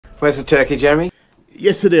Where's the turkey, Jeremy?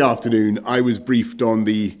 Yesterday afternoon, I was briefed on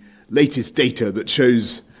the latest data that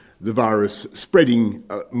shows the virus spreading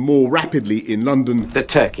more rapidly in London. The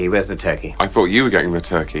turkey, where's the turkey? I thought you were getting the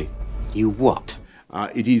turkey. You what?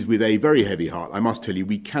 It is with a very heavy heart. I must tell you,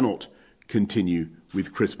 we cannot continue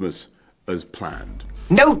with Christmas as planned.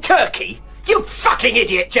 No turkey? You fucking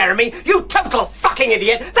idiot, Jeremy! You total fucking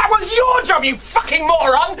idiot! That was your job, you fucking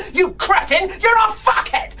moron! You cretin! You're a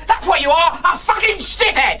fuckhead! That's what you are! A fucking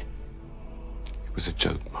shithead! It was a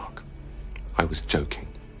joke, Mark. I was joking.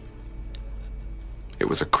 It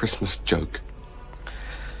was a Christmas joke.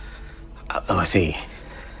 Oh, I see.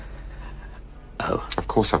 Oh. Of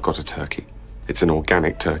course I've got a turkey. It's an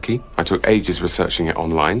organic turkey. I took ages researching it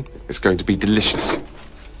online. It's going to be delicious.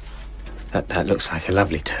 That looks like a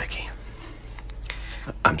lovely turkey.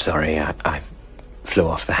 I'm sorry, I flew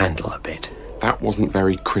off the handle a bit. That wasn't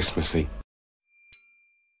very Christmassy.